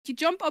You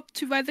jump up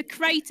to where the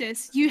crate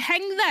is. You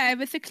hang there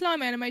with the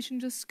climb animation.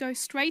 Just go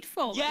straight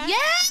forward. Yeah.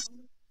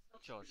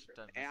 George,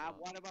 don't.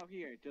 What about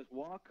here? Just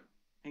walk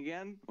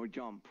again or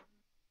jump?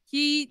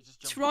 You just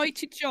jump try off.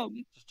 to jump.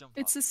 Just jump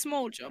It's off. a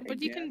small jump,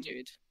 but you can do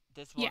it.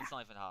 This one's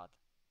not even hard.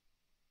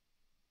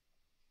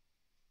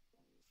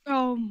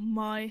 Oh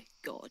my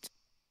god.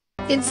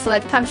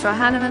 Insulate Pantra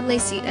Hannah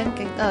Lacey and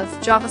King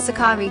of Java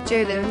Sakari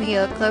Julia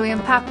Mia Chloe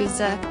and Papi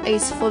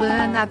Ace Fuller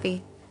and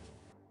Abby.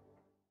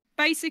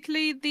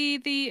 Basically the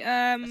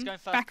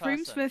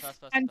backrooms with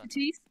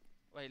entities.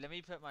 Wait, let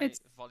me put my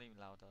volume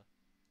louder.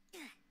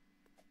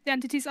 The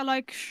entities are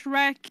like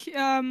Shrek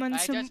and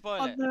some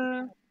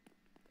other.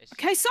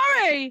 Okay,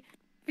 sorry.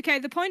 Okay,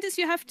 the point is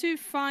you have to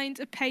find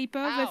a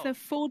paper with a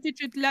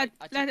 4-digit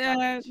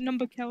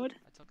number code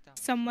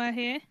somewhere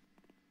here.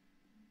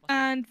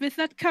 And with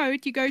that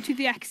code, you go to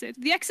the exit.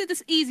 The exit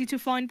is easy to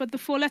find, but the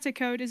 4-letter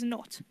code is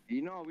not.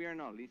 You know, we are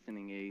not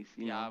listening, Ace.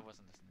 I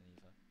wasn't listening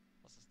either.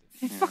 What's this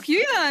do? Yeah. Fuck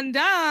you then,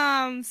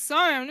 damn.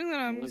 Sorry,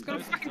 I'm just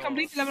gonna fucking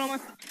complete the level on my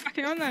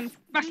fucking own then.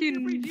 Back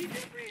in.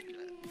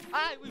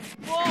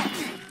 What?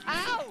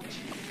 Ouch!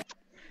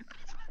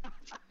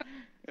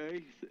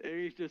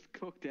 Ace just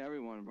cooked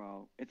everyone,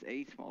 bro. It's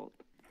Ace's fault.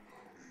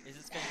 Is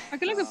this game? I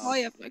can look at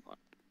buy up like one.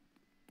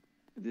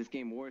 Is this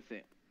game worth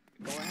it?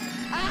 Go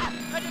ahead.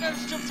 I don't know,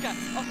 it's a jump scare.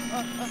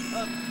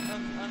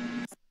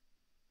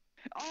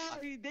 Oh,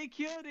 they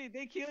killed it.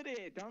 They killed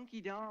it.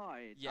 Donkey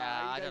died.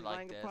 Yeah, I don't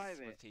like this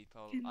with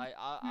people.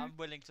 I'm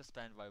willing to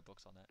spend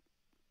Robux on it.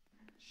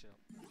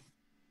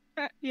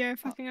 Sure. Yeah,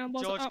 fucking hell.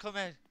 George, come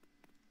in.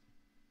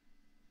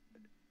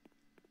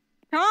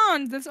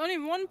 Can't. There's only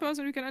one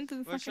person who can enter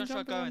the Which fucking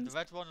one should I go in? The jump.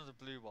 red one or the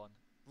blue one?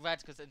 Red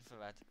because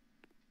infrared.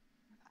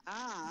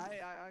 I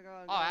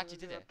got. Oh, I actually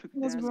did it.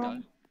 Let's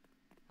go.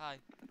 Hi.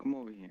 Come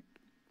over here.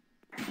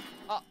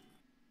 Oh.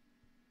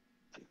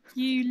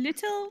 You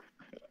little.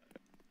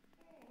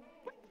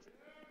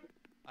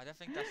 I don't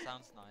think that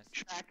sounds nice.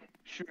 Shrek.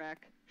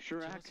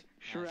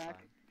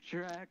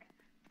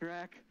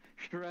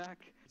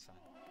 It's fine.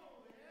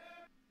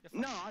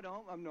 No, I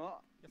don't. I'm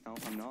not. No,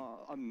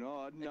 I'm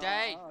not. No.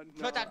 Day,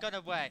 put that gun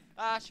away.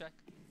 Ah, Shrek.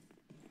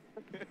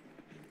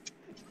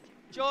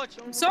 George.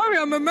 I'm sorry,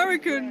 I'm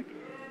American.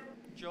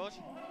 George.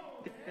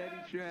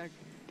 Daddy Shrek.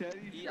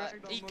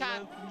 He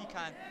can.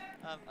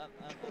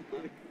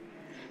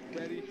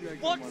 Daddy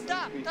Shrek. What's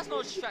that? That's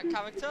not a Shrek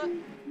character.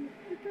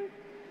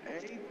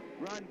 Hey,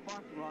 run,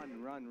 fuck, run.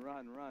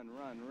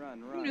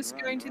 I'm just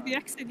going to the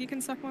exit. You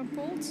can suck my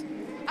balls.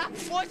 Ah,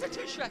 why is there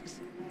 2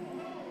 Shreks?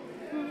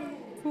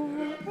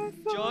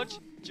 George.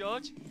 Oh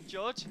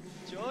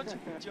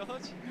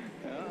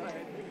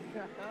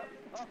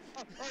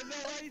no,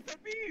 why is that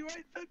me?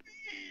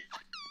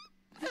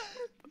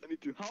 I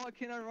need to. How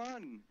can I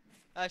run?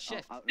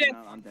 Shift. No,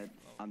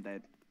 I'm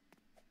dead.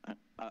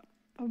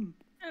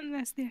 And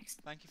that's the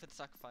exit. Thank you for the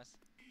sacrifice.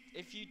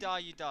 If you die,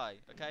 you die.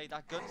 Okay,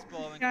 that gun's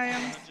boring. Yeah, I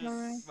am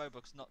 100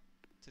 Robux, not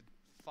to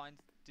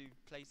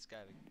play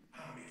scary.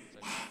 So,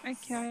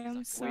 Okay,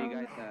 I'm sorry.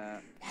 Where you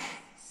guys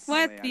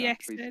Where's the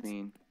exit?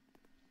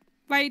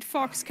 Wait,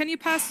 Fox, can you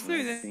pass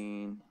through this?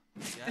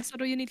 Yes, or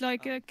do you need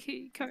like a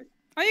key code?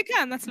 Oh, you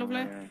can. That's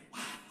lovely.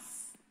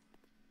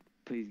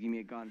 Please give me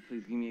a gun.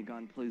 Please give me a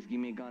gun. Please give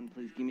me a gun.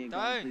 Please give me a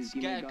gun. Don't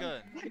get a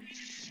gun.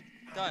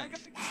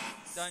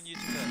 Don't use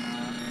a gun.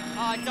 Oh,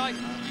 I died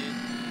for you.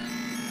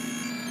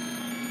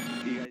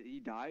 You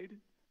died?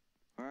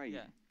 Where are you?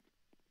 Yeah.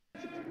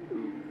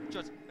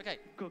 George, okay.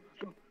 Go.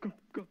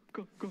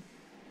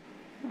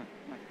 Where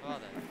are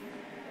they?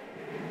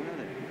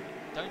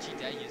 Don't you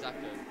dare use that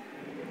gun.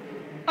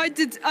 I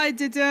didn't.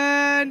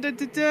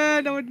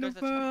 I wouldn't have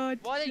heard.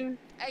 Why they?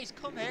 Ace,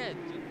 come here.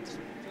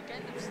 You're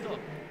getting them stuck.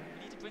 We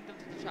need to bring them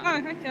to the chat. Oh,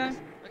 okay.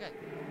 Okay.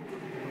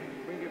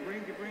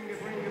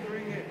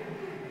 Bring it.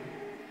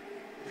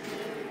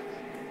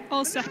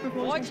 All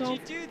sacrifice. Why did you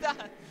do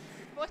that?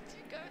 Why did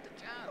you go to the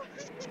chat?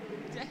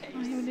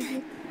 Oh, you're an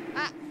idiot.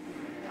 Ah!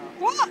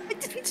 What? I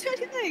didn't do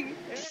anything.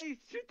 Hey,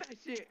 shoot that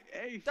shit.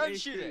 Hey, don't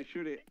shoot it.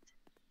 Shoot it.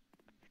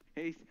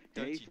 Hey,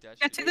 don't you dare.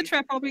 Get to the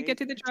trap, Bobby. Get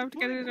to the trap.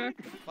 Get to the trap.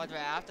 By the way,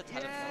 I have to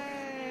teleport.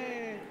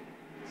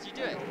 Did you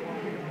do it?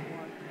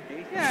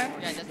 Yeah.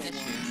 Yeah, just shoot.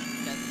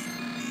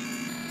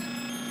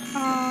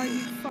 Oh, you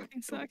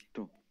fucking suck.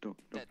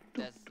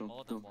 There's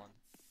more than one.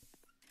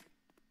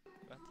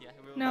 But yeah,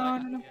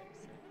 No.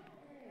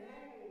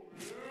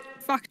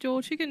 Fuck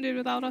George, you can do it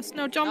without us.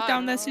 No, jump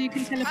down there so you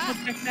can teleport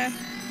back there.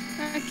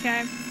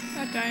 Okay.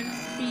 I don't.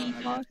 Be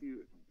God.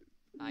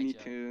 Me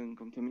too.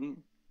 Come to me.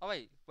 Oh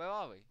wait, where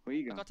are we? Where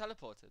you go? I got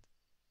teleported.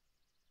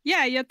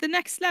 Yeah, you're at the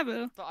next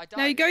level. But I died.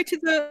 Now you go to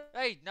the...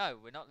 Hey, no,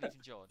 we're not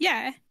leaving George.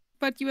 Yeah,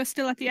 but you are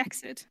still at the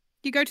exit.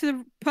 You go to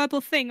the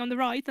purple thing on the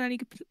right, and then you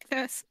can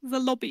press the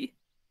lobby.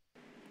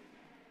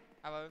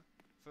 Arrow,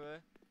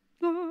 through.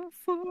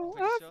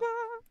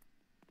 Forever.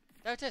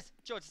 There it is.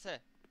 George is here.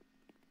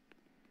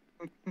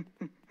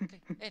 Okay,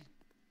 in.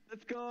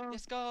 Let's go.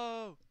 Let's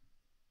go.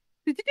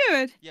 Did you do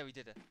it? Yeah, we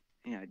did it.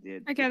 Yeah, I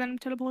did. Okay, then I'm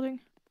teleporting.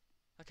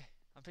 Okay,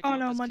 I'm picking up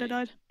no, this Manda key.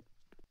 died.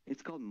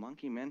 It's called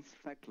Monkey Man's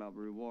Fat Club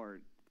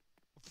Reward.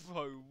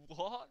 Bro,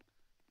 what?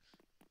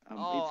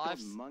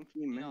 It's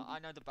Monkey Man. You know, I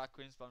know the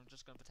Backrooms, but I'm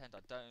just gonna pretend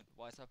I don't.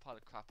 Why is there a pile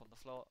of crap on the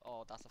floor?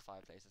 Oh, that's a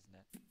fireplace, isn't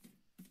it?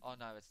 Oh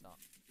no, it's not.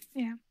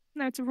 Yeah.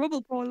 No, it's a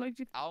rubble pole.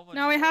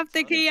 Now we have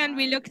the key and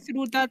we look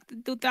through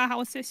the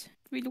houses.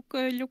 We look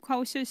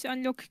houses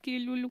and look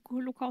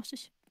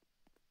houses.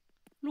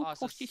 So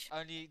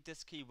only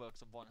this key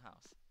works on one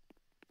house.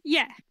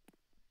 Yeah.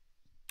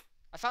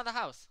 I found the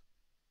house.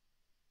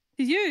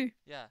 Did you?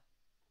 Yeah.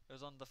 It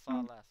was on the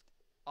far left.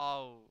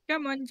 Oh.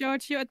 Come on,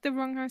 George, you're at the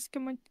wrong house.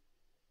 Come on.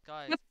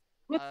 Guys.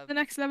 What's the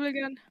next level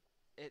again?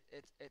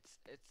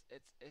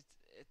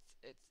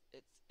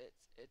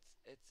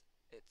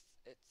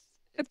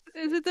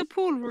 Is it the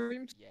pool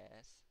rooms?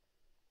 Yes.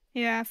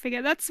 Yeah, I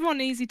figured. That's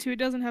one easy too. It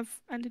doesn't have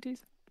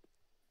entities.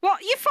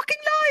 What? You fucking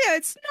liar!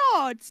 It's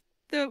not!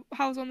 The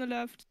house on the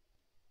left.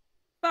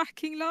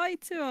 Fucking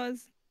lied to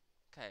us.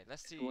 Okay,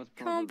 let's see.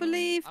 Can't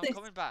believe this. I'm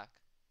coming back.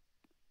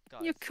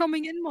 Guys. You're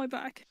coming in my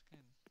back.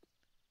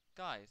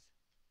 Guys.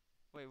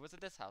 Wait, was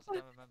it this house? I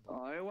don't remember.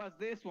 Oh, it was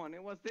this one.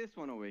 It was this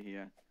one over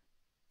here.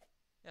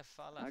 Yeah,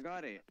 far left. I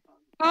got it.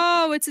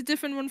 Oh, it's a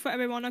different one for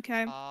everyone.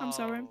 Okay, I'm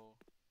sorry.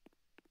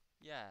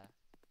 Yeah.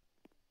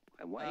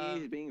 Why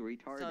is being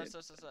retarded?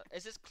 So,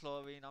 is this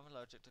chlorine? I'm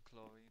allergic to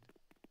chlorine.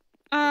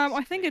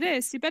 I think it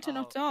is. You better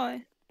not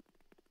die.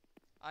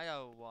 I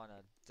don't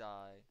wanna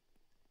die.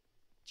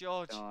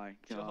 George. Die.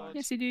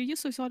 Yes, you do. You're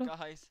suicidal.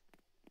 Guys.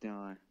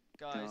 Die.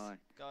 Guys,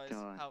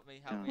 help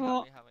me.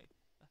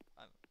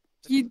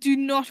 You do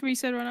not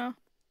reset right now.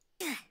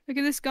 Look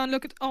at this gun.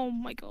 Look at. Oh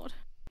my god.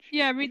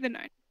 Yeah, read the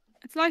note.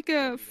 It's like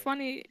a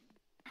funny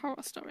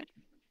horror story.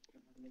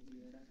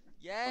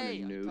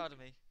 Yay! I'm proud of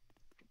me.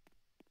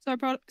 So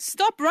proud.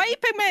 Stop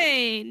raping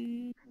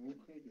me!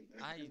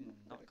 I'm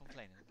not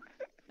complaining.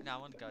 Now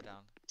I want to go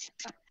down.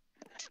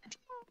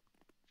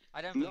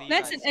 I don't believe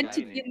there's an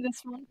entity in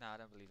this one. No, I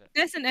don't believe it.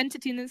 There's an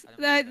entity in this.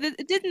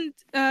 It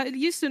didn't. It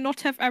used to not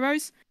have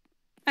arrows,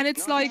 and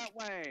it's like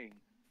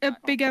a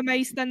bigger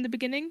maze than the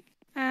beginning.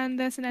 And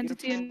there's an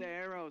entity in. The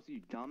arrows,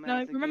 you dumbass.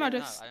 No, remember, I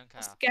just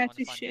scared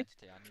to shit.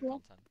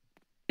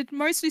 It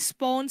mostly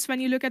spawns when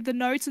you look at the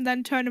notes and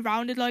then turn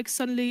around. It like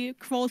suddenly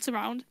crawls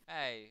around.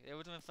 Hey, it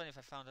would have been funny if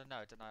I found a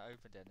note and I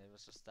opened it and it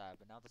was just there.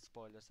 But now the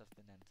spoilers have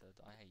been entered.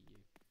 I hate you.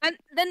 And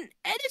then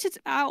edit it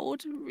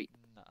out. Oh wait.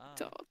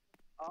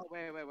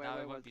 Now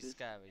it won't be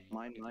scary.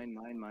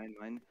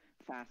 Mine.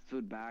 Fast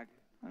food bag.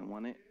 I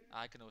want it.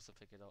 I can also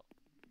pick it up.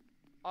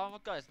 Oh my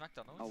god, it's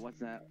McDonald's. Oh, what's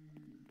that?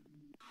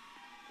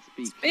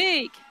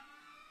 Speak.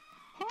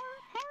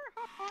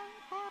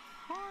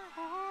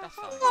 That's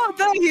fine. Oh,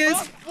 there he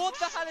is. What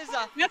the hell is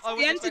that? That's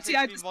the entity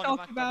I just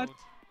talked about.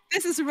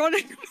 This is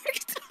Ronald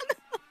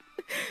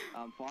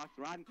McDonald. Fox,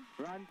 run.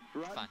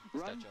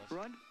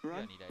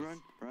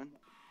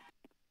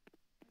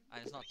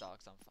 And it's not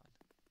dark, so I'm fine.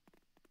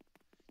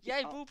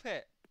 Yay, boo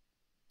pit!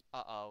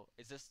 Uh-oh,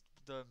 is this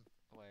the...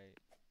 Wait.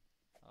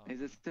 Oh. Is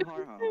this the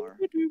horror?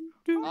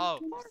 Oh,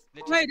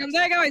 wait, I'm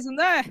there, guys, I'm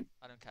there!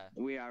 I don't care.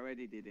 We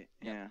already did it,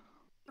 yeah.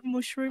 A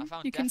mushroom,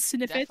 you can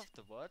sniff it. Of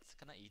the woods.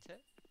 Can I eat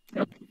it?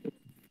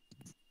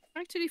 I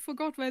actually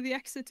forgot where the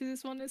exit to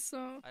this one is, so...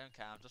 I don't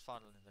care, I'm just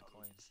following the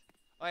coins.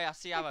 Oh yeah, I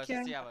see arrows,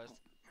 I see arrows.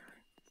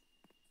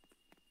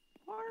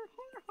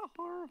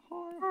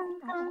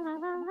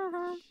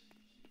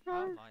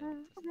 Oh my.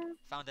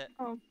 Found it.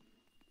 Oh.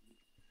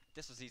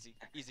 This was easy.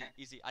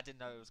 Easy. I didn't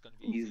know it was going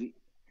to be easy.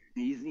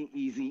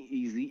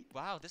 Easy.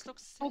 Wow, this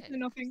looks sick. I'll say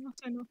nothing.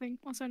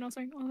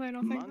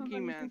 Monkey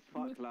Man's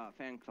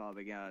fan club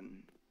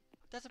again.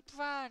 There's a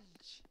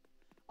branch.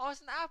 Oh,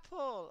 it's an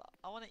apple.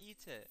 I want to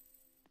eat it.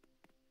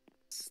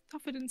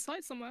 Stuff it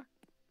inside somewhere.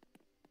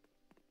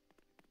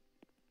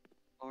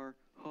 Oh,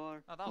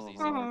 that was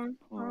easy.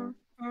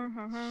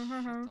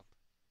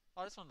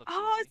 Oh, this one looks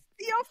easy. It's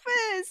The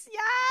Office!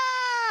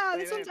 Yeah!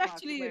 This one's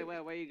actually...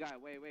 Wait, you guys.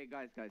 Wait. I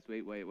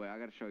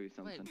gotta show you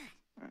something.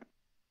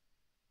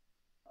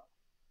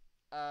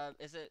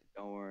 Is it...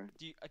 Don't worry.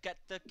 Do you get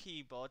the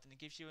keyboard and it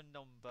gives you a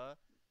number?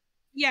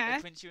 Yeah.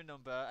 It prints you a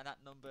number and that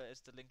number is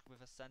to link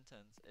with a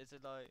sentence. Is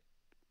it like...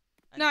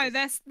 No,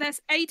 there's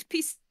 8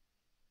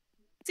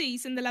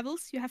 PCs in the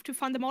levels. You have to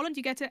find them all and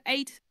you get an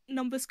 8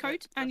 numbers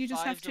code and you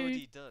just have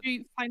to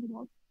find them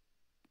all.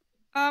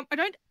 I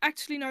don't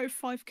actually know if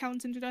 5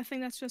 counts into it. I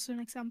think that's just an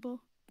example.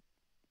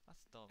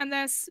 That's dumb. And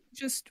there's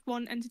just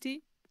one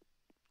entity.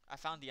 I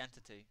found the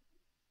entity.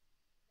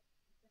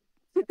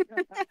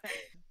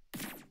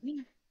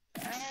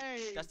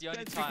 Hey, that's the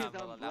only time I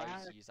will allow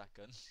you to use that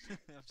gun.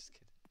 I'm just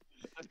kidding.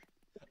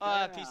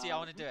 Oh, PC, I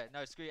want to do it.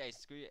 No, screw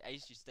Ace.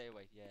 Ace, you stay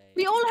away. Yay.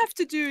 We all have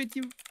to do it.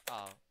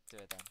 Oh, do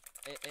it then.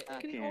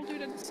 We can all do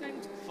it at the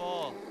same time.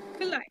 4.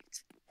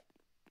 Collect.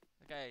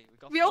 Okay, we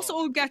got 4. We also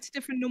all get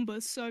different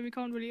numbers, so we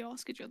can't really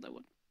ask each other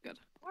what. Good.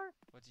 What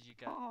did you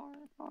get?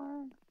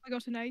 I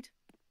got an 8.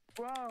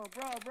 Bro. Look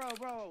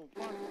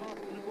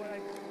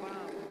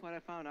what I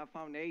found. I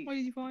found Ace. What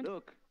did you find?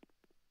 Look.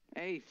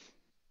 Ace.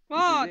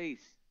 What? This is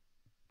Ace.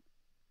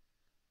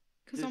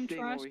 Because I'm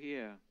trash. Over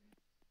here.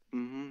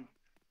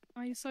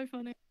 Oh, you're so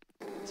funny.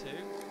 2.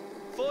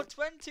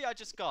 420 I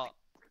just got.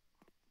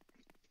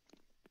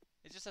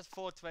 just says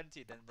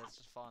 420, then there's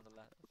just 4 on the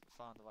left,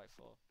 4 on the right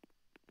 4.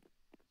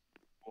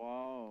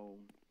 Whoa.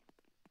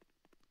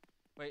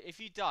 Wait, if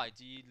you die,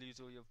 do you lose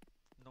all your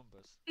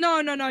numbers?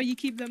 No, no, no. You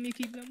keep them. You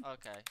keep them.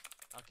 Okay,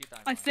 I'll keep that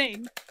in I mind.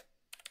 think.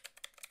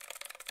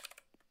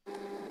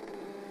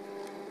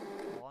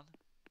 1.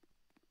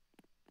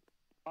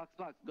 Fox,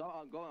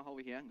 go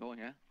over here. Go in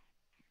here.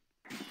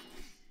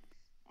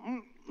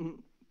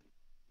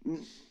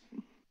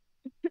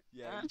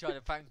 Yeah, you tried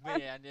to prank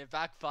me and it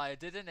backfired,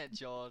 didn't it,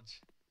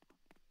 George?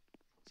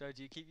 So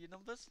do you keep your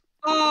numbers?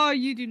 Oh,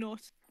 you do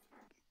not.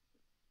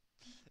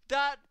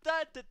 Da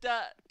da da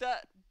da da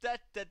da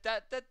da da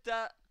da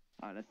da.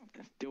 Alright,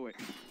 let's do it.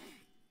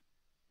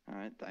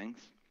 Alright,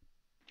 thanks.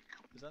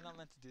 Was I not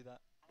meant to do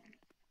that?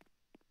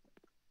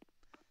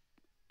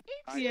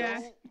 Yeah.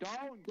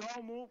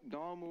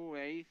 Don't move,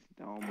 Ace.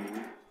 Don't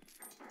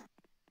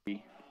move.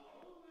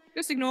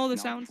 Just ignore the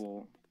Not sound.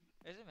 full.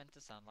 Is it meant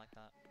to sound like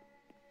that?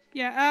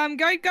 Yeah.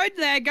 Go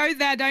there. Go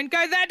there. Don't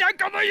go there. Don't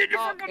come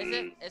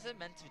here. Is it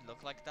meant to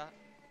look like that?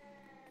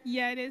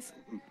 Yeah, it is.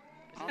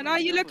 How And many now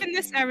you look numbers in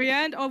this do you area,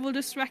 and I will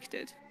distract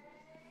it.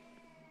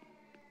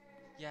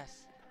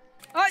 Yes.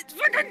 Where's the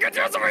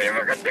goddamn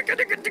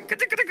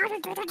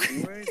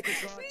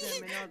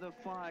another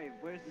 5?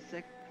 Where's the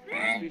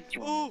second?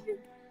 Oh!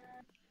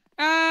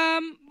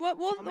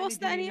 Was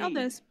there any need?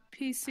 others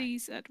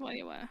PCs at where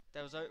you were?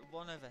 There was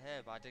one over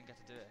here, but I didn't get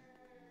to do it.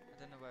 I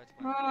don't know where it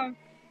went.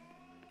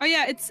 Oh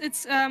yeah, it's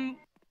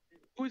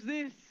Who's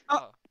this?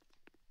 Oh.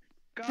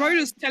 Bro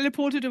just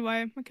teleported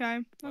away.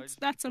 Okay,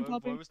 that's on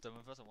Papi. Why was done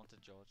with us? I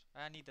wanted George.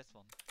 I need this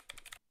one.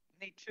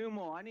 I need 2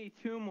 more.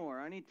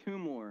 I need 2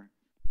 more.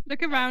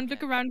 Look around.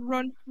 Look around.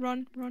 Run.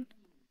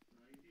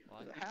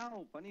 What?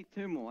 Help! I need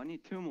 2 more.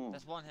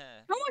 There's one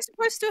here. How am I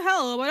supposed to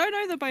help? I don't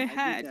know that by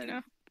head. You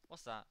know.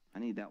 What's that? I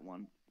need that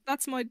one.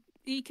 That's my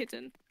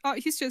E-kitten. Oh,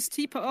 he's just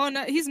T-posing. Oh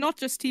no, he's not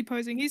just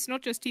T-posing. I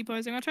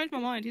changed my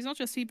mind. He's not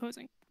just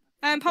T-posing.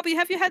 Papi,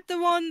 have you had the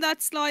one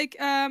that's like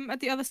at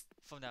the other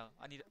From now,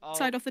 I need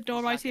side of the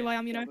door, right here where I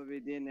am, you know? Probably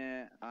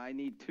didn't. I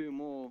need 2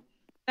 more.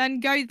 Then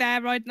go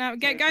there right now.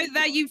 Go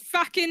there, you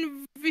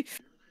fucking.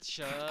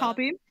 Sure.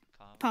 Papi.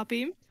 Talk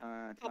to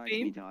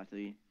me,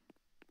 Tati.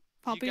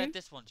 Did you get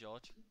this one,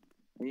 George?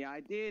 Yeah,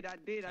 I did.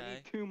 Okay. I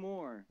need 2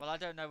 more. Well, I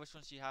don't know which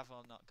ones you have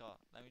or not got.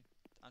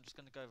 I'm just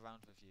gonna go around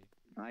with you.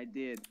 I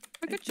did.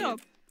 Good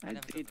job. I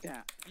did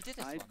that. You did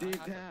this I one. did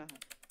I that.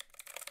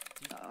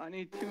 I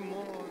need 2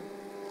 more.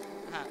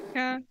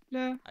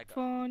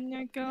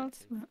 California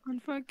girls were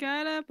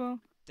unforgettable.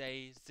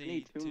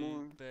 Daisy two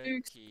more.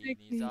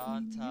 bikinis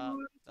on top.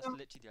 That's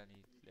literally the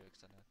only lyrics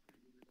I know.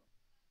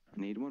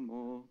 I need 1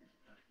 more.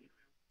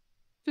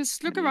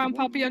 Just look around,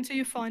 Papi, until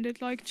you find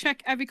it. Like,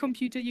 check every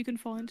computer you can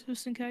find,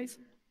 just in case.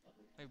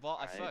 Wait, what?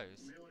 I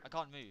froze. I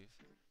can't move.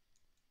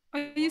 Are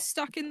you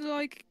stuck in the,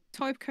 like,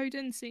 type code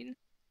in scene?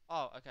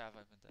 Oh, okay, I've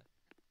opened it.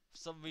 For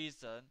some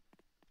reason,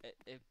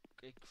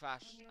 it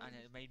crashed and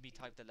it made me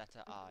type the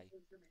letter I.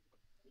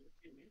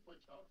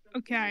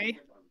 Okay.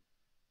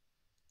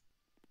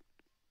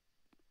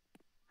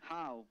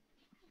 How?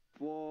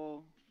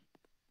 Whoa.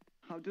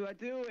 How do I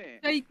do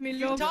it? Take me,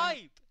 You love.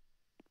 type!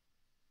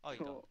 Oh, you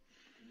don't.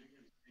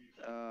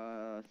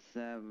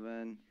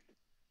 7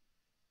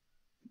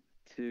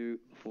 2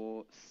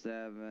 4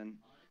 7.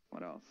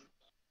 What else?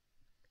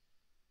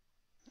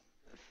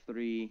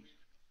 3.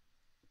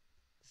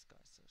 This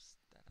guy's so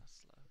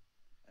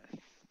slow.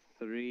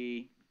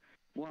 3.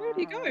 Wow. Where'd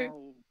he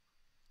go?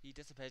 He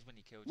disappears when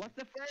he kills you. What's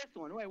the first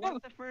one? Wait,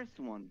 what's the first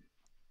one?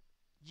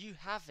 You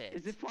have it.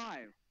 Is it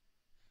 5?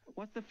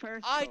 What's the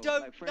first? I code?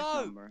 don't Like, first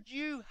know. number?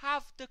 You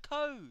have the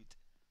code.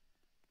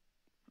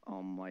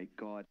 Oh my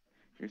god,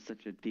 you're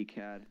such a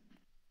dickhead.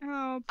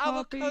 Oh,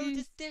 Our Papi. code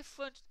is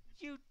different.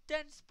 You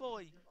dense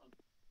boy.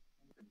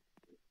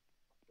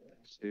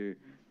 2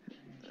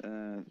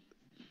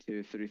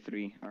 2 3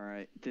 3. All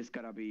right, this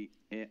gotta be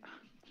it.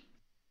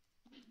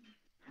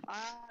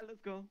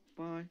 Let's go.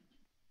 Bye.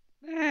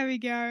 There we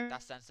go.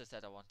 That sensor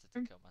said I wanted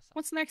to kill myself.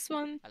 What's the next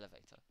one?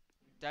 Elevator.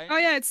 Don't, Oh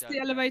yeah, it's don't- the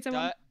elevator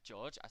one.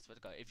 George, I swear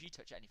to God, if you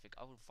touch anything,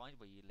 I will find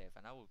where you live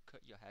and I will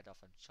cut your head off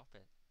and chop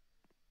it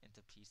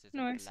into pieces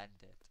and Nice.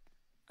 blend it.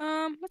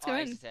 Let's go in.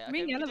 Ace is here. Okay,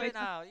 Ring we can do it elevator.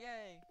 now.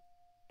 Yay.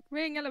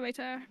 Ring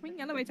elevator. Ring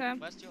elevator.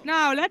 Where's George?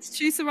 Now let's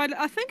choose the right.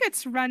 I think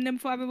it's random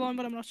for everyone,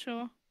 but I'm not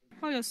sure.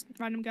 I'll just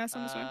random guess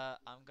on this one.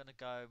 I'm gonna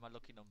go my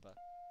lucky number.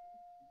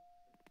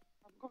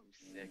 I'm going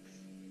 6.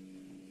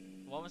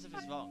 What was if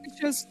it's wrong? It's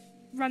just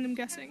random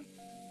guessing.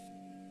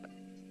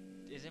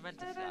 Is it meant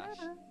to flash?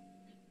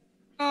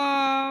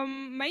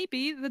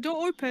 Maybe the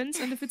door opens,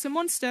 and if it's a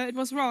monster, it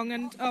was wrong,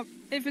 and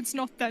if it's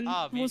not, then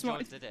Oh, it me was and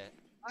George right. did it.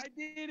 I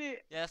did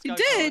it. Yeah, let's You go,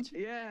 did?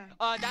 George. Yeah,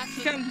 Oh, that's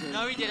it. Okay.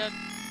 No, he didn't.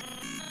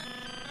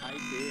 I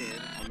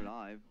did. I'm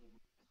alive.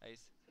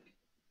 Ace.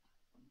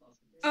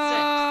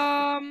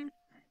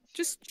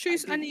 Just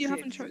choose I did any you 6.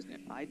 haven't chosen yet.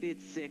 I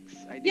did 6.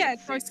 I did Yeah,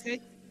 6. try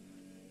 6.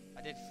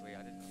 I did 3.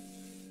 I didn't know.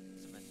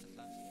 It's meant to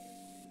flash.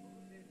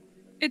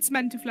 It's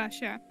meant to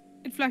flash, yeah.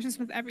 It flashes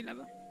with every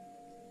level.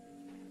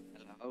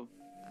 Hello.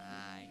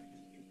 Aye.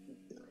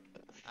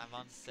 I'm I'm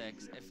on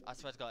 6. If I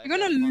swear to God, You're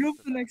gonna love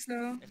the next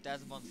level. If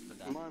there's a monster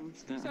there,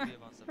 please don't be a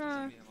monster. Please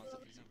don't be a monster.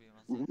 Please don't be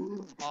a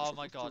monster. Oh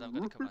my God, I'm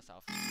gonna cut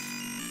myself.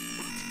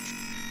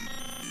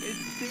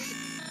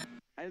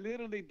 I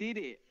literally did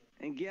it.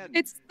 And get.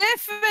 It's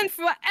different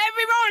for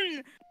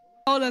everyone.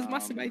 Oh, there's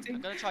masturbating.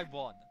 I'm gonna try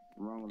 1.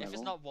 Wrong if level.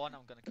 it's not 1,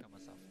 I'm gonna kill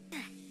myself.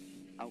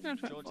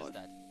 George is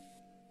dead.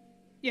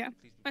 Yeah,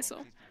 please be I 1, saw.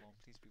 Please be 1.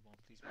 Please be 1.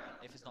 Please be 1.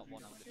 If it's not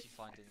 1, I'm literally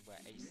finding where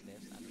Ace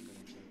lives and I'm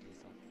gonna kill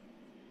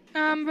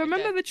yourself.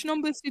 Remember which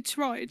numbers you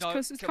tried,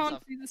 because no, it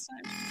can't be the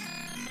same.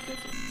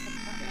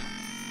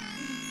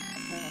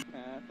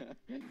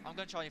 I'm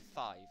gonna try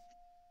 5.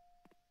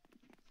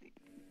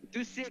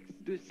 Do 6.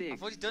 Do 6.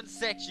 I've already done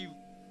 6.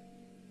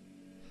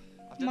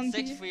 I've done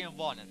 6, 3, and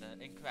 1, and they're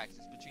incorrect.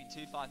 It's between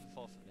 2, 5, and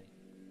 4 for me.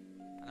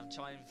 And I'm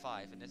trying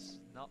 5, and if it's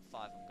not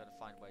 5, I'm gonna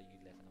find where you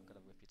live, and I'm gonna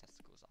rip your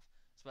testicles off.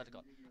 I swear to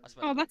God. I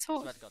swear. Oh, that's hot.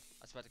 I swear to God.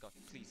 I swear to God.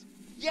 Please.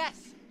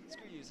 Yes.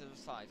 Screw you. So it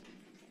was 5.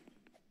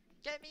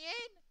 Get me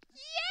in.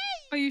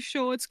 Yay! Are you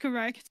sure it's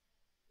correct?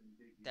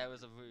 There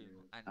was a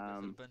room and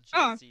with a bunch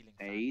of ceiling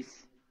fans.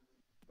 Ace.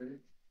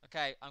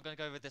 Okay, I'm gonna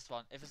go with this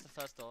one. If it's the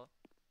first door.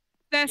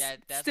 There's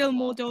still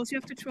more doors. You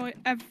have to try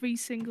every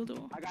single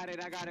door. I got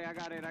it. I got it. I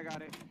got it. I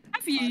got it.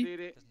 Have you? I did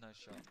it. There's no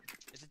shot.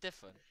 Is it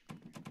different?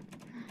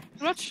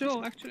 I'm not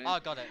sure, actually. Oh, I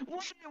got it.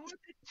 What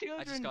the children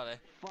I just got it.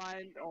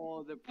 find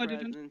all the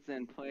presents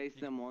and place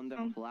them on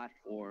the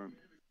platform.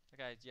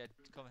 Okay, yeah,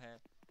 come here.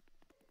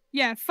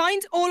 Yeah,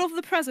 find all of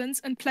the presents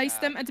and place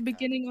them at the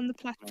beginning on the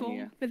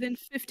platform within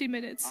 50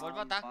 minutes. What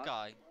about that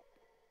guy?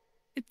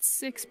 It's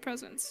 6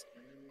 presents.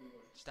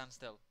 Stand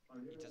still.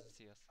 He doesn't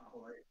see us.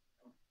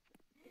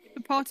 The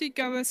party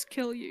goers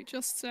kill you,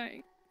 just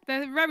saying.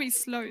 They're very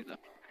slow, though.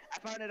 I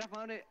found it. I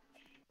found it.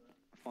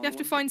 You have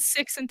to find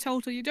 6 in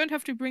total. You don't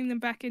have to bring them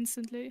back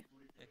instantly.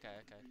 Okay,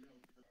 okay.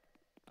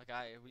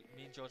 Okay,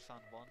 me and George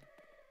found 1.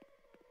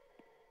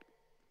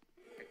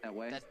 That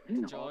way? That's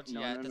George,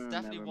 yeah, there's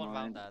definitely one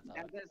around there, though.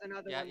 There's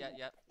another one.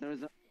 Yeah.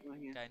 There's one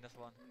here. Okay, another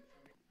one.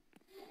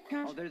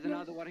 Oh, there's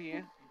another one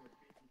here.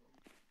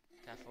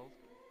 Careful.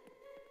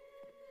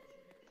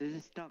 This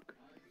is stuck.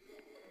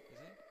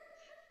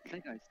 Is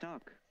it? That guy's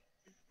stuck.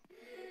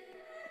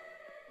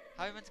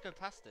 How are you meant to go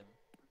past him?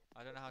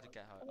 I don't know how to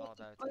get her. Oh,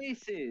 there it is.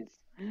 Places.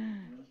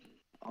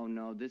 Oh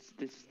no, this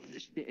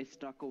shit is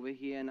stuck over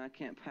here and I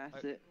can't pass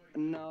it.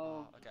 No.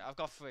 Oh, okay, I've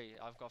got 3.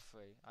 I've got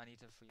 3. I need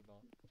 3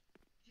 more.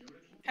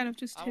 Kind of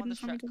just I want hidden the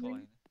from Shrek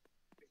coin.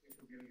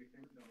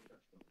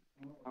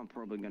 I'm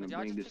probably gonna Did I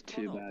bring just this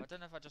pick too one up? bad. I don't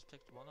know if I just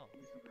picked one up.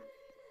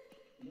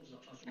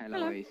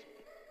 Hello, Ace.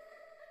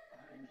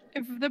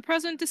 If the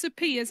present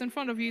disappears in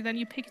front of you, then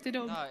you picked it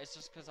up. No, it's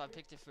just because I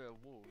picked it through a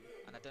wall,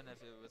 and I don't know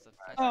if it was a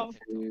fetch Oh. I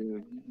picked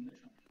up.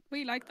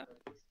 We like that.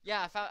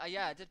 Yeah, I found.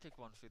 Yeah, I did pick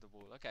one through the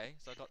wall. Okay,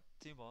 so I got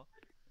 2 more.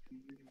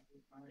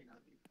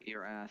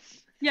 Your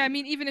ass. Yeah, I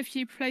mean, even if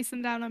you place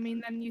them down, I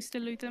mean, then you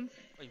still loot them.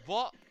 Wait,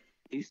 what?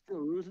 You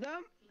still lose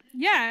them?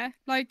 Yeah,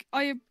 like,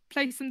 I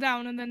placed them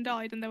down and then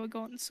died and they were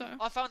gone, so...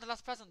 I found the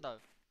last present, though.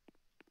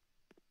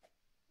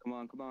 Come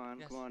on, come on,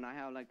 Yes. come on. I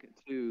have like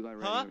 2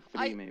 already, Huh? or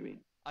 3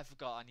 maybe. I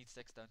forgot. I need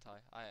 6, don't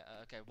I?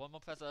 Okay, 1 more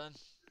present.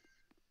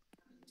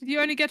 Did you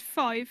only get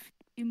 5?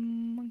 You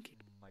monkey.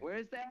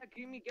 Where's that?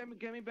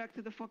 Get me back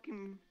to the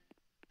fucking...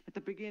 At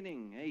the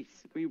beginning,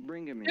 Ace. Where you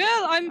bringing me?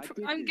 Jill,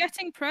 I'm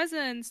getting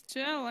presents.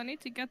 Jill, I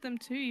need to get them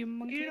too, you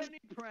monkey. You don't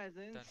need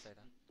presents. Don't say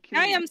that.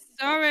 Hey,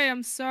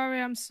 I'm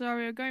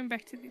sorry. We're going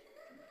back to the...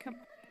 Come on.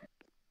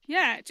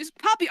 Yeah, just,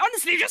 Papi,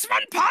 honestly, just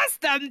run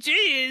past them,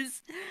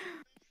 jeez!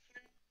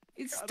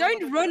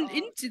 Don't run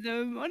into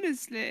them,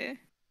 honestly.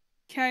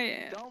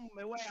 Okay. Don't,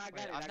 wait, I got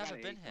it. I've never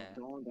been here.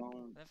 Don't. I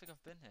don't think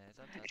I've been here. Is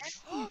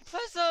that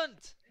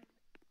present?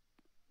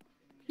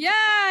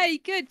 Yay!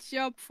 Good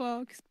job,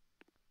 Fox.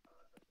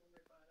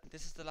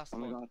 This is the last Oh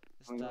my one. god.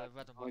 This is the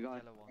red and white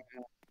yellow one.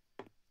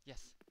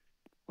 Yes.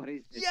 What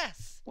is this?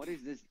 Yes! What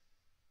is this?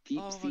 Deep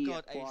Oh my sea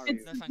god, aquarium. Ace.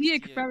 It's No thanks the to you.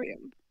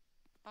 aquarium.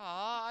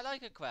 Ah, I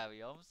like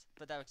aquariums,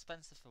 but they're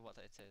expensive for what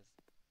it is.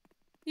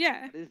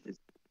 Yeah. What is this?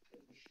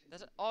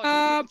 There's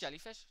a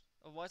jellyfish?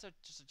 Or why is there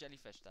just a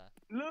jellyfish there?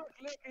 Look,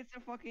 it's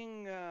a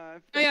fucking Oh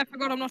yeah, I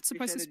forgot I'm not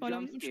supposed to fish spoil had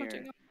a them. jump I'm scare.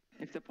 shutting up.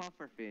 It's a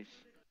puffer fish.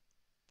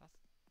 Oh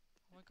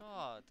my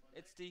god.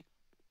 It's the...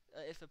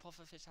 if the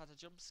pufferfish had a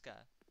jump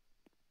scare.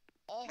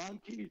 Oh!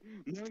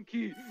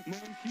 Monkey!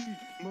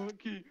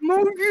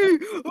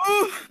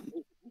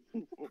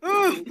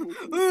 Oh!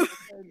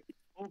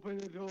 Open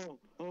the door!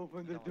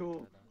 Open the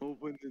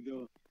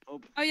door!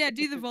 Oh yeah,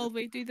 do the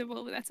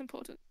Volvi. That's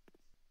important.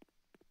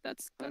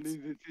 That's... I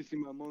need to see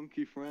my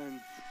monkey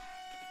friend.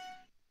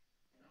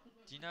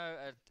 Do you know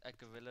a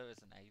gorilla is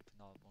an ape,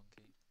 not a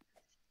monkey?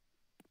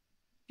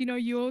 You know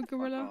your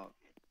gorilla? Fuck off.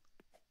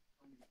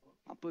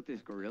 I'll put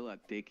this gorilla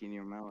dick in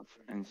your mouth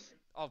and...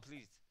 Oh,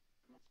 please.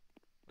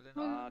 Will it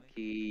Oh. not let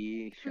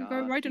me? Shocky,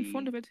 Go right in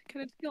front of it.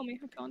 Can it kill me?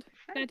 I can't.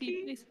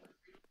 Daddy, please.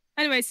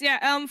 Anyways,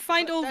 yeah,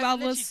 find all There's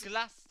valves. literally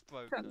glass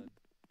broken.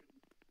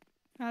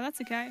 Oh, that's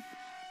okay.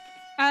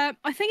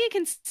 I think you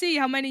can see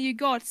how many you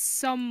got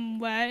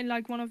somewhere in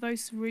like one of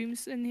those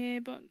rooms in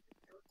here, but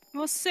it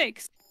was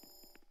 6.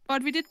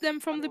 But we did them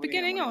from the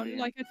beginning on,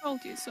 like I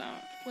told you, so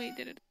we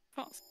did it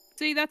fast.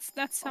 See,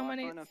 that's how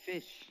many. I found a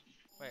fish.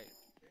 Wait.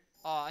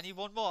 Oh, I need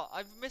one more.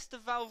 I've missed the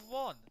valve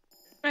one.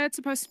 It's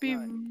supposed to be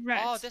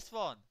red. Oh, this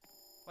one.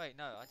 Wait,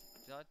 no.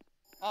 Did I?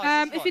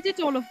 Oh, if you did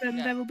all of them,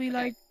 there will be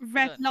like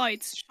red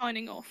lights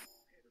shining off.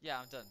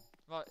 Yeah, I'm done.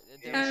 Right,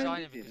 they were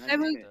shining because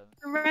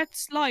the red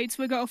lights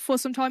will go off for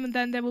some time, and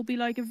then there will be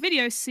like a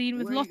video scene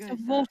with lots of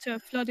water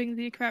flooding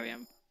the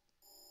aquarium.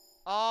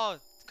 Oh,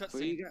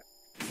 cutscene.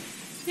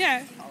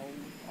 Yeah.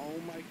 Oh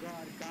my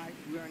god, guys,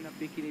 we're in a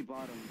bikini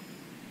bottom.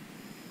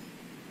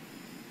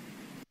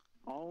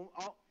 Oh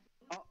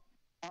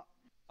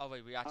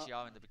wait, we actually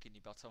are in the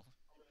bikini bottom.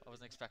 I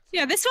wasn't expecting.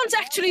 Yeah, this one's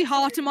actually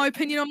hard in my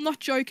opinion. I'm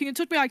not joking. It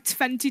took me like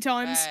 20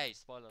 times. Hey,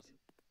 spoilers.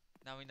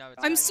 Now we know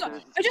it's.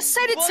 I just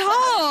said it's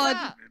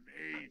hard.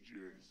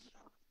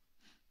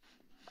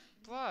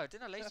 Bro,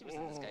 didn't I lazy was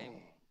in this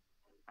game?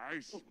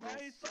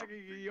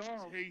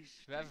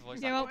 Whoever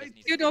voiced yeah, well,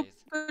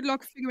 good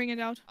luck figuring it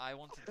out. I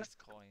wanted this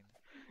coin.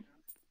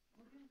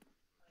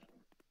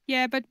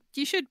 Yeah, but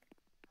you should.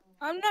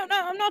 I'm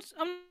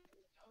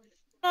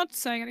not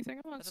saying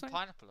anything. There's a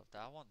pineapple up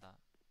there. I want that.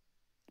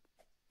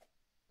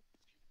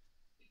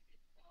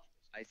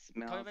 I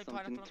smell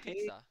something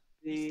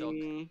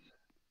tasty.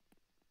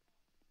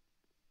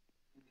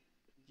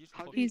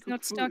 He's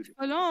not stuck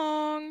for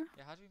long.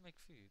 Yeah, how do we make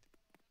food?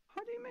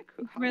 How do you make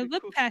Grill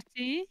the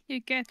patty. You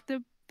get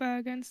the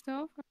burger and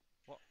stuff.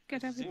 What?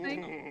 Get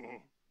everything.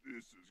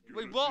 This is good.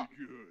 Wait, what?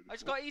 I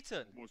just got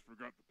eaten. Almost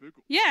forgot the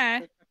pickle. Yeah.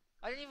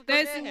 I didn't even go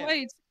near him.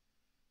 Wait.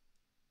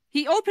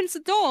 He opens the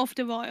door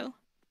after a while.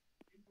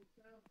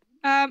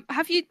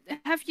 Have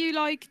you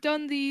like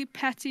done the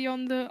patty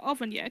on the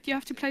oven yet? You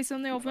have to place it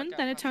on the oven,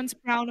 then it turns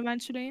brown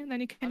eventually, and then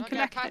you can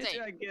collect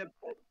it.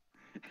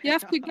 You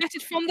have to get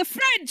it from the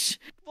fridge.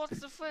 What's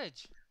the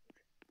fridge?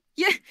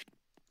 Yeah.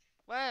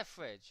 Where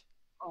fridge?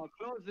 Oh,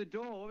 close the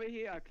door over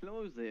here.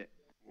 Close it.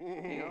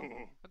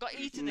 I got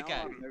eaten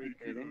again.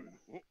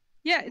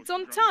 Yeah, it's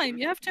on time.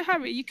 You have to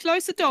hurry. You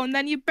close the door and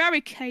then you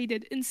barricade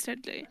it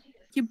instantly.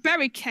 You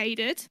barricade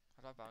it.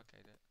 How do I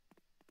barricade it?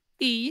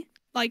 E.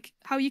 Like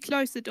how you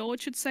close the door,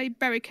 it should say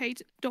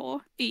barricade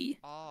door, E.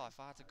 Oh, if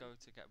I had to go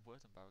to get wood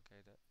and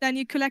barricade it. Then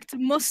you collect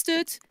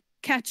mustard,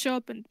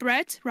 ketchup and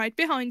bread right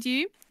behind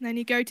you. And then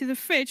you go to the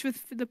fridge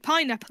with the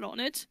pineapple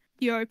on it.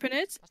 You open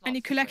it and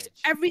you collect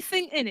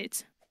everything in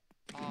it.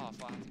 Oh,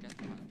 if I had to get the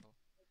pineapple.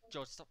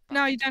 George, stop.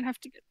 No, you don't have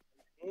to get.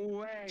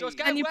 George,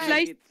 get and away. You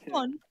place the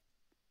bun.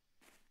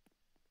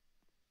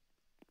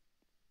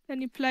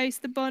 Then you place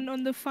the bun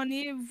on the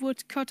funny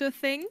woodcutter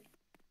thing.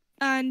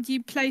 And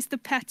you place the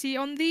patty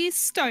on the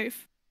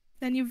stove.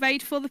 Then you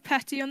wait for the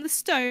patty on the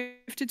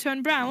stove to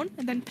turn brown,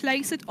 and then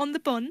place it on the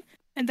bun.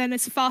 And then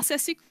as fast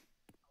as you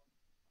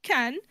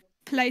can,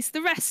 place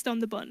the rest on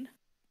the bun.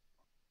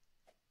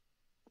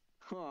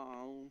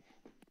 Oh,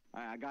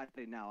 I got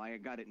it now.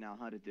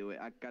 How to do it.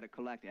 I gotta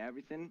collect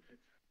everything.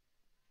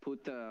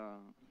 Put the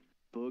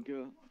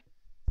burger,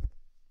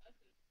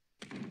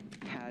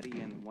 patty,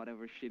 and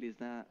whatever shit is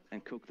that,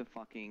 and cook the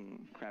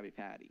fucking Krabby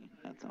Patty.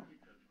 That's all.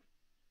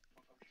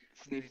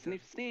 Sniff,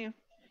 sniff, sniff.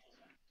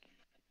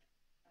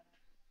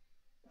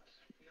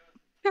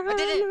 I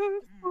did it!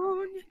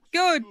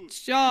 Good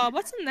job.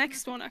 What's the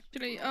next one,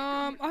 actually?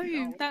 That.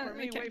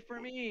 Okay. Wait for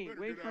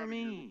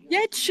me.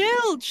 Yeah,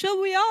 chill.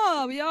 We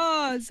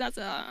are,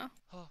 Zaza.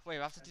 Oh, wait,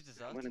 we have to do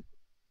dessert.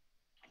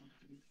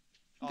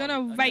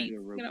 Gonna wait.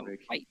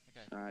 Okay.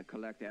 Alright,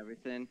 collect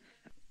everything.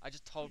 I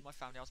just told my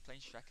family I was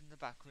playing Shrek in the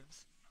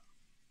Backrooms.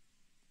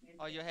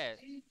 Oh, you're here.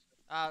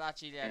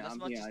 Actually, yeah. Let's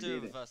not just do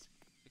it reverse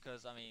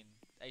because I mean.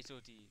 A's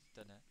already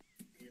done it.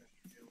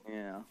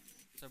 Yeah.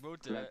 So we'll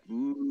do it.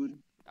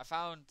 Food. I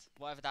found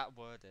whatever that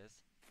word is.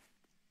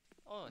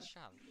 Oh, a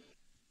shell.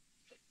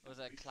 Or was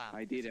it a clam?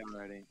 I did it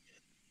already.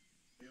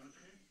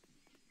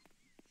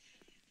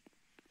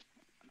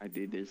 I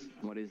did this.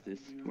 What is this?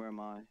 Where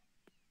am I?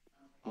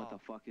 What the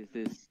fuck is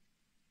this?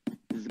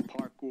 This is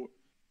parkour.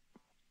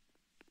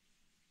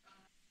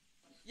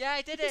 Yeah,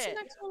 I did it! The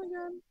next one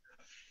again.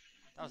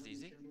 That was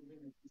easy.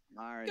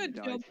 Alright, good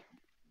job.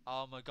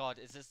 Oh my god,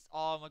 is this?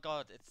 Oh my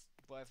god, it's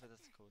whatever this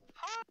is called.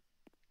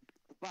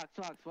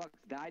 Fox,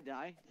 die,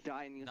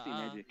 and you'll see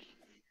magic.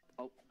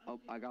 Oh,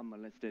 I got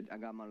molested. I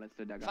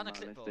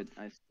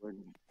swear.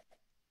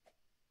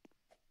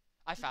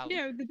 I found.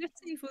 Yeah, the death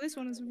scene for this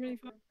one is really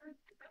fun.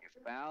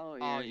 You foul?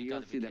 Yeah,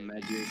 you'll see the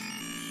magic.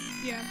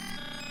 Yeah,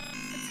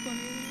 it's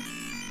funny.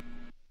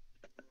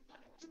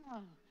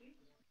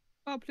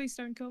 Oh, please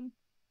don't come.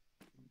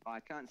 Oh, I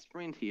can't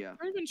sprint here. I'm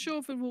not even sure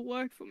if it will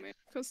work for me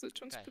because the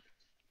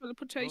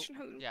teleportation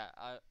hasn't. Yeah,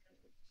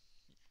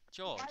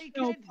 George. I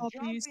can't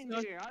jump in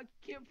there. I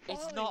keep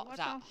falling. It's not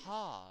that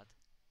hard.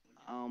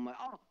 Oh my.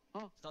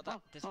 It's not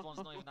that. This one's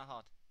not even that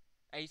hard.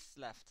 Ace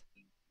left.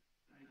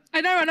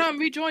 I know. I'm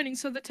rejoining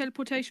so that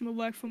teleportation will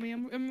work for me.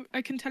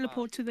 I can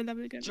teleport to the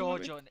level again.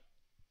 George,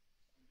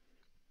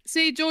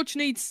 see, George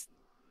needs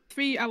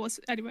 3 hours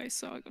anyway,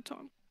 so I got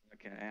time.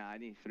 Okay, yeah, I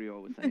need 3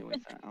 hours anyway.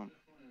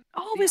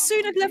 Oh, we're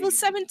soon at level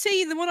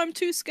 17, the one I'm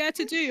too scared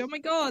to do. Oh my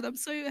god, I'm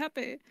so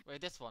happy. Wait,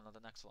 this one or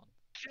the next one?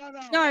 Shut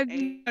up. No,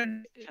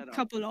 Shut a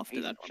couple after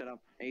Ace, that one. Shut up.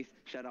 Ace,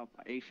 shut up.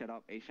 Ace, shut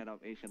up. Ace, shut up.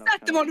 Ace, shut up.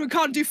 That's the one who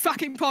can't do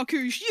fucking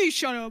parkour. You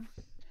shut up.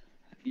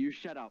 You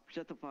shut up.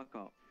 Shut the fuck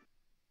up.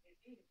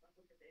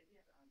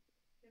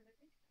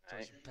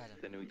 George, you better.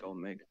 Then we go,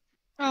 Meg.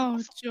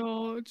 Oh,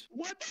 George.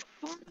 What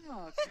the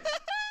fuck?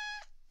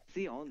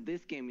 See,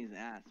 this game is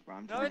ass, bro.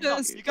 I'm No, it telling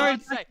doesn't. you. You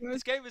can't say.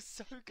 This game is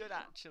so good,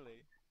 actually.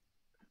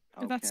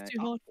 Okay. That's too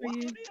hard for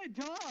you. How did I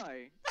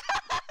die?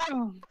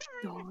 Oh,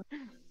 God.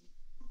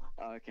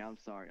 Okay, I'm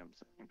sorry.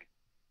 Okay.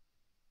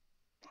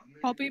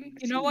 Poppy,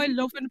 you know I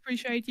love and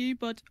appreciate you,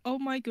 but oh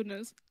my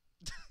goodness.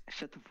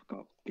 Shut the fuck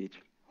up, bitch.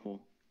 Whore.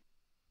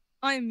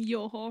 I am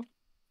your whore.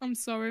 I'm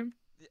sorry.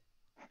 Yeah.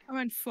 I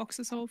meant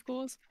Fox's whore, of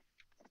course.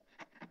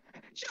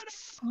 Shut up!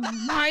 Oh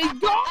my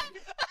god!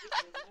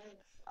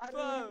 I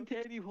don't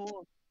tell you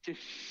whore.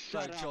 Just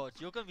shut up. George,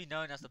 you're gonna be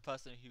known as the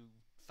person who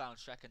found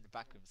Shrek in the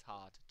Backrooms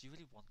hard. Do you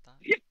really want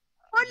that?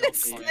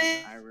 Honestly!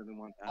 I really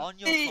want that. On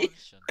your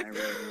conscience. I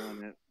really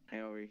want it. Hey,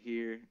 over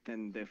here,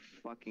 then the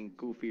fucking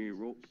goofy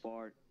rope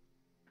part.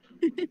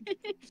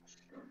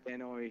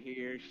 Then over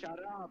here, shut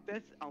up.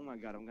 Oh my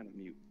god, I'm gonna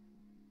mute.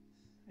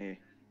 Hey,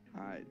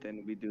 alright,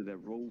 then we do the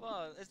rope.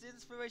 Well, it's the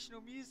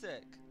inspirational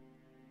music.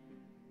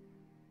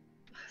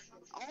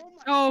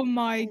 Oh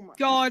my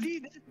god,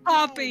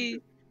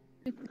 Poppy!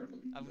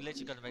 I'm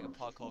literally gonna make a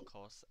parkour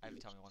course every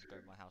time I want to go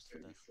to my house for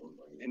this.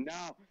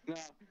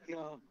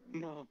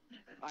 No.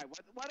 Alright,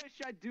 what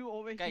should I do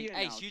over Okay, here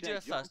Ace, now? you Should do I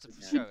it first to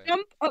jump? show it.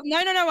 Jump up.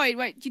 No,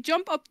 wait. You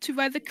jump up to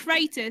where the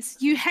crate is.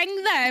 You hang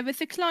there with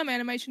the climb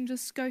animation,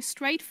 just go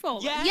straight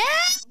forward. Yeah!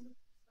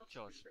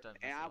 George, don't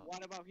mess Yeah, up.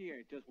 what about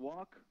here? Just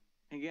walk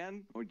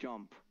again or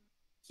jump?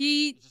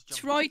 You Just jump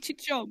try up. to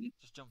jump.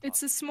 Just jump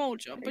It's up. a small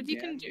jump, but you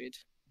can Again? do it.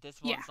 This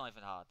one's yeah. not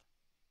even hard.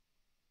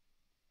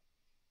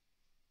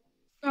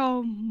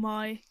 Oh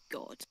my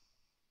god.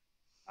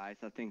 Guys,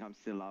 I think I'm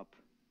still up.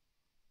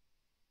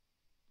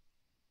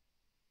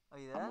 Are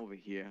you there? I'm over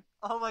here.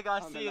 Oh my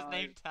god, I I'm see his alive.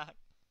 name tag.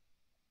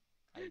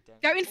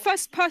 Go in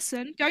first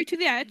person, go to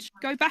the edge,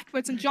 go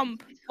backwards and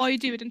jump while you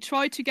do it, and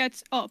try to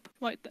get up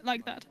like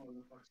that.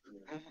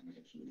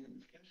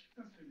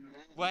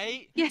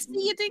 Wait! Yes,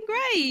 you're doing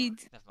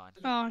great! Never mind.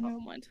 Oh, never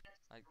mind.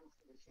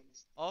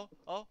 Oh!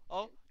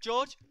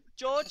 George!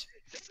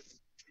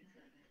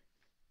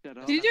 Shut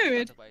up. Did you do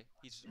it? Away.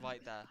 He's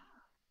right there.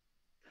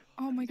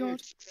 Oh my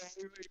god.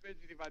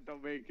 If I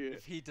don't make it.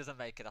 If he doesn't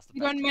make it, that's the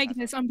You best won't thing make ever.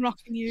 this, I'm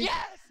blocking you.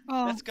 Yes!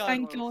 Oh, Let's go.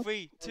 thank god.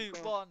 3, 2,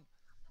 1.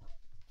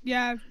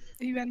 Yeah,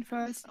 he went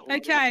first.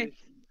 Okay.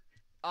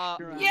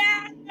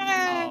 Yeah!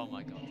 Oh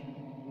my god.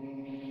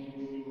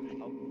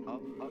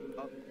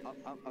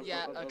 Up,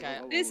 Yeah, okay.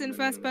 This in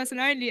first person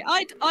only.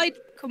 I'd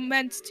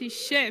comment to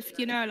shift,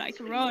 you know, like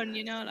run,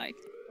 you know, like.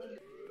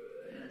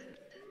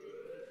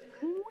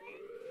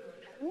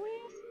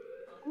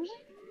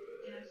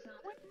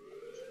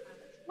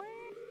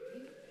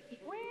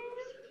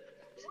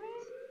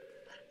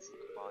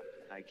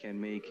 I can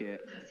make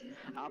it.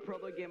 I'll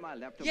probably get my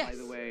laptop, by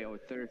the way, on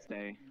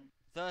Thursday.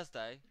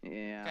 Thursday?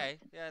 Yeah. Okay,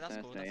 yeah, that's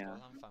cool, Thursday, that's yeah.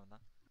 cool. I'm fine with that.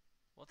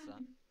 What's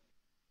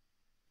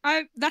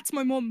that? That's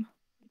my mum.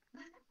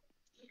 Where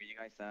you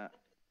guys at?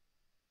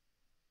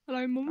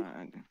 Hello,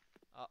 mum.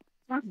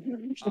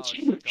 Oh,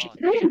 she's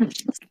gone.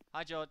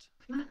 Hi, George.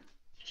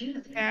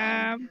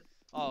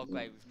 Oh,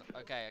 great.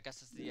 Okay, I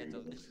guess it's the end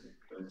of this.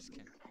 Just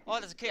kidding. Oh,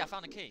 there's a key. I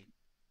found a key.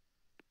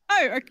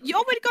 Oh, you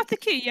already got the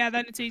key? Yeah,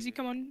 then it's easy.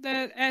 Come on.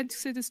 The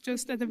exit is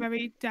just at the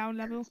very down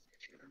level.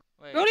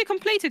 Wait, You already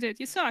completed it.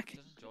 You suck.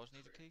 doesn't George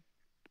need a key?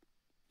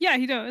 Yeah,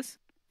 he does.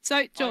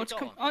 So, George, got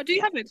come. one. Oh, do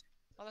you have it?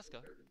 Oh, let's go.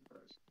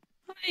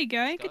 There you go.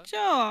 Let's Good go.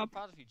 job. I'm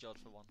proud of you, George,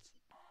 for once.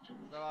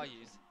 Where are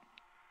you?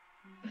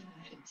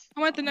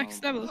 I'm at the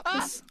next level.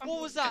 Ah!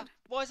 What was that?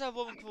 Why is that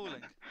woman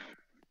crawling?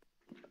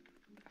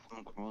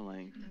 I'm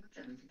crawling.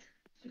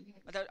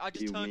 I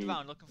just You turned mean-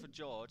 around looking for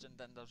George, and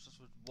then there was just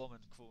a woman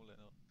crawling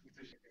up.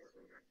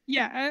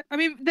 Yeah, I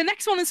mean, the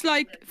next one is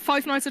like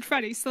Five Nights at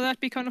Freddy's, so that'd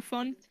be kind of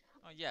fun.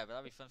 Oh yeah, but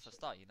that'd be fun for a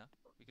start, you know?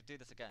 We could do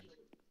this again.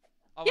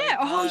 Oh, Yeah, wait,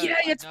 oh, no, yeah,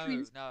 yes, no,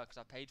 please. no, because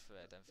I paid for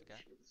it, don't forget.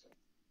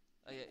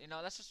 Oh yeah, you know,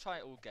 let's just try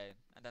it all game,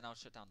 and then I'll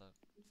shut down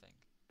the thing.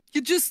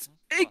 You just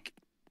What? like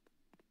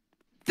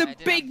the I did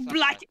have a big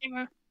black flashlight.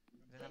 arrow.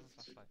 I didn't have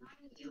a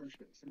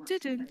flashlight.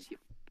 Didn't you?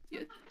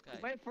 Okay.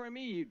 Wait for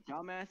me, you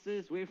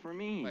dumbasses. Wait for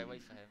me.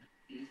 Wait for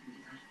him.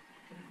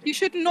 You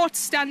should not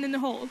stand in the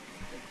hole.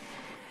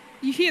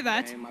 You hear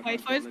that? Hey, my Wait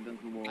for it. controller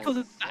doesn't work. Because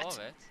of I that.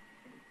 saw it.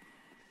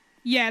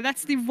 Yeah,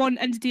 that's the one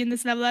entity in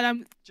this level that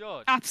I'm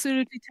George,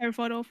 absolutely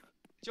terrified of.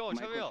 George,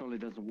 My hurry up. controller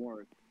doesn't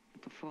work.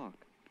 What the fuck?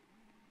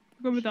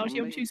 Go without I'm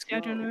you, I'm making too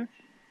scared slow. right now.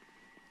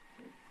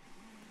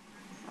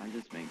 I'm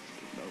just making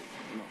slow.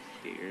 I'm not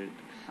scared.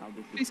 How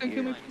this Please is don't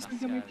kill me. weird. Please don't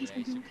kill me. Please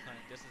don't kill me.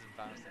 This is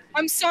embarrassing.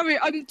 I'm sorry,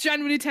 I'm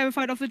genuinely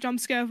terrified of the jump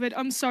scare of it.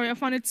 I'm sorry, I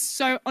find it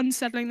so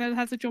unsettling that it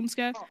has a jump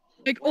scare. Oh,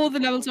 Like, all the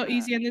what levels was are that?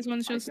 easy and this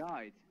one's just... I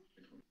died.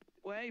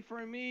 Wait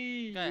for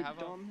me, Okay, you how about-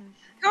 dumb.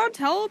 Can't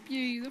help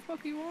you, the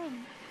fuck you want?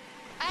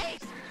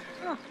 Ace!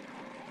 Oh.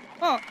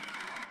 Oh.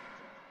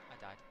 I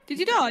died. Did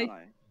you die?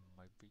 Maybe.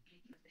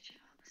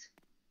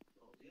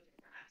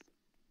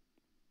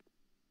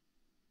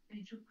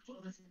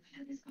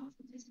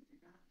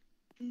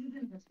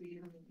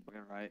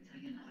 We're right.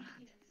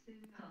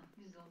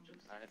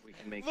 Alright, we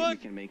can make it. Look. We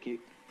can make it.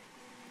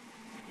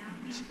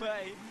 Which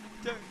way?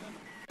 Don't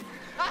know.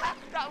 Ah,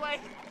 that way!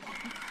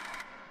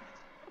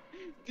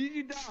 Did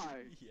you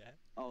die? Yeah.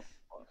 Oh.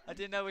 I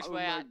didn't know which Oh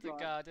way I my had to God.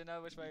 go. I didn't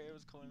know which way it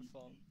was coming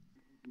from.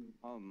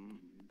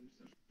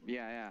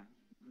 Yeah.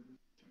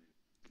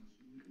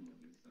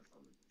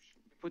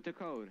 Put the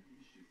code.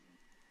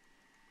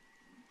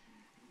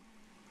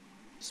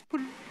 Just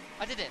put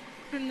I did it.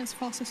 it in as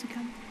fast as you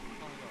can.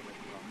 Oh my god.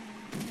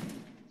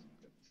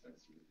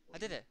 I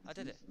did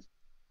it.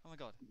 Oh my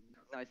god.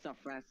 No, it's not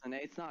fast, and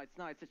it's not.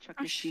 It's a Chuck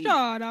E. Cheese.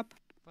 Shut up.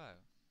 Wow.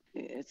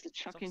 It's a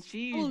Chuck Stop and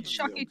Cheese. Oh,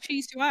 Chuck E.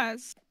 Cheese you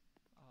ass.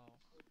 Oh.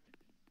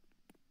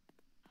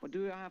 What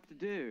do I have to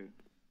do?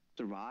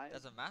 Survive?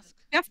 There's a mask?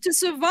 You have to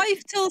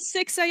survive till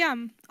 6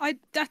 AM.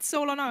 That's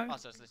all I know. Oh,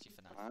 so it's literally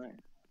for now. Alright.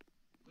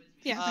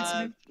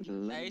 Yeah,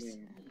 basically. Ace?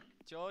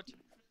 George?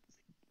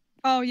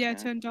 Oh yeah, Yeah.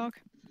 turn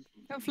dark.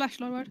 Oh,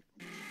 flashlight word.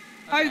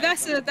 Okay. Oh,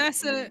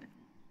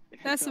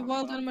 that's a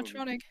wild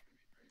animatronic.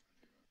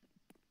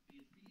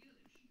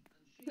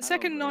 The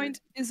second night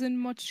isn't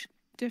much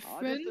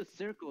different. Just the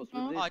circles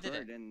Oh. with Oh, I this did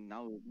bird, it. and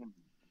now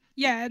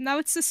Yeah, now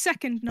it's the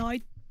second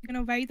night. You're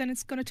gonna wait, then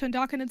it's gonna turn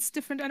dark, and it's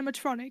different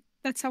animatronic.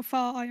 That's how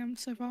far I am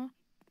so far.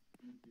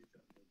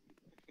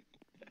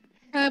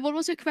 What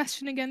was your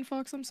question again,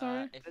 Fox? I'm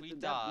sorry. If we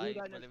That die,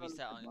 blue will dinosaur it reset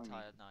is on funny.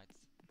 entire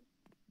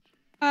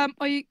nights?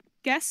 I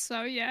guess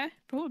so. Yeah,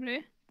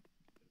 probably.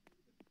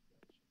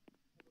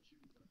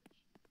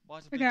 Why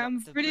is the Okay, blue I'm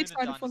the really blue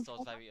excited for-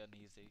 dinosaur's very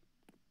uneasy?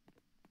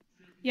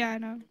 Yeah, I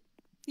know.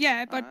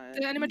 Yeah, but I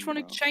the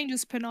animatronic know.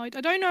 changes per night.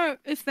 I don't know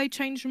if they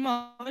change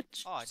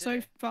much Oh, I did so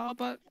it. far,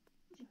 but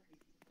It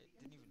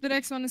didn't even the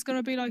next one is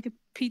gonna be like a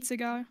pizza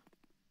guy.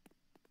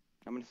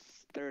 I'm on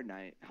third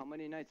night. How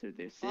many nights are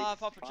there? 6? Ah,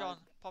 Papa Five? John.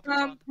 Papa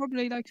John.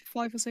 Probably like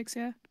 5 or 6.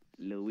 Yeah.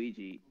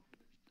 Luigi.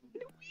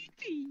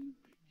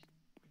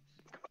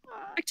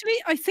 Actually,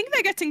 I think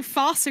they're getting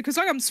faster because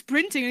like I'm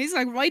sprinting and he's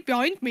like right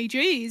behind me.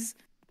 Jeez.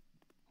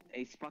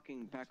 Ace,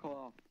 fucking back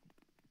off.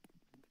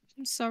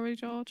 I'm sorry,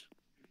 George.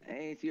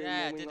 Ace, you're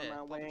Yeah, I moving did it.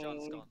 on my Papa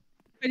John's way. gone.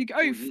 There you go. Oh,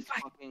 Oh, this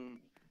fuck. fucking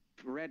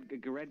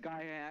red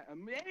guy.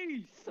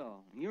 Ace,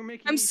 you're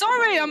making. I'm me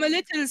sorry. I'm a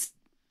survive. little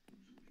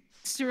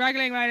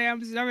struggling right now.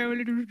 I'm sorry. I'm a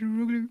little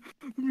struggling.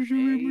 I'm sorry.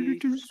 I'm a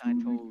little Ace, I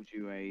struggling. told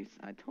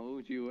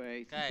you,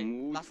 Ace. Okay,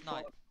 Move last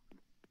night. fuck.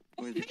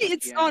 Where's Hey, Chucky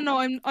it's at? oh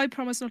no. I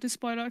promise not to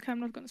spoil it. Okay, I'm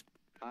not gonna.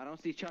 I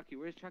don't see Chucky.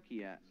 Where's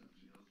Chucky at?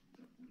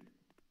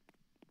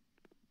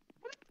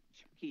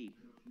 Chucky.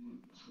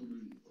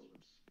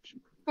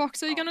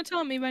 Fox, are you gonna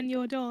tell me when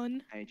you're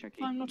done? Hey, Chucky.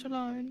 If I'm not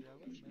alone.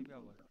 Maybe I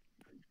will.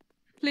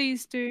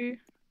 Please do.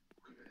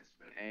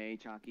 Hey,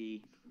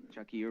 Chucky.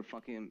 Chucky, you're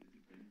fucking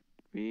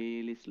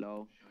really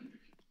slow.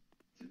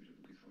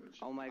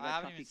 Oh my I god,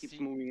 haven't Chucky even keeps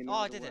seen- moving in Oh,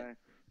 I another did it.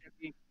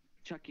 way.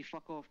 Chucky,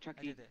 fuck off,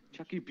 Chucky. did it.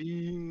 Chucky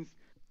beans.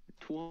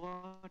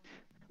 Twat.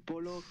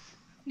 Bollocks.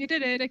 You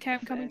did it. Okay, I'm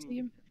coming to Send.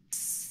 you.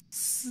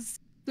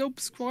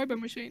 Subscriber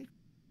machine.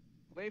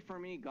 Wait for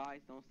me,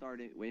 guys. Don't start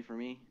it. Wait for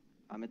me.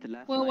 I'm at the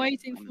last We're night.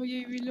 waiting I'm- for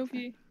you. We love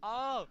you.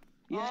 Oh!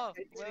 Yeah, Oh! I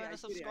did We're it, in I a did it, I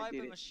subscriber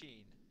did it.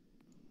 machine.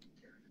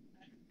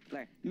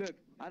 Like, look,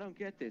 I don't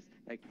get this.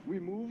 Like, we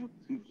move.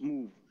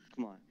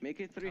 Come on, make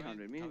it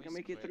 300. Me can and we can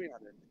make it square?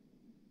 300.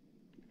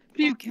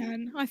 You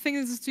can. I think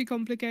this is too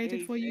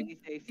complicated Ace, for you.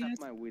 Ace, Yes. suck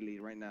my willy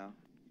right now.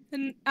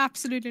 And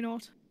absolutely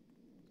not.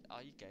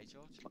 Are you gay,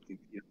 George? Fucking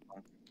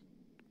beautiful.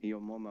 Your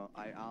mama.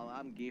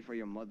 I'm gay for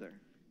your mother.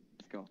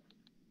 Let's go.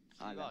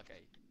 You Alex. are gay.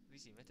 At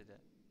least you admitted it.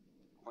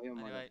 For your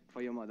mother. Anyway.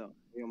 For your mother.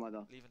 For your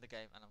mother. Leaving the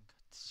game and I'm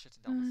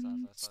shutting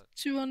down the server. So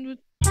 200.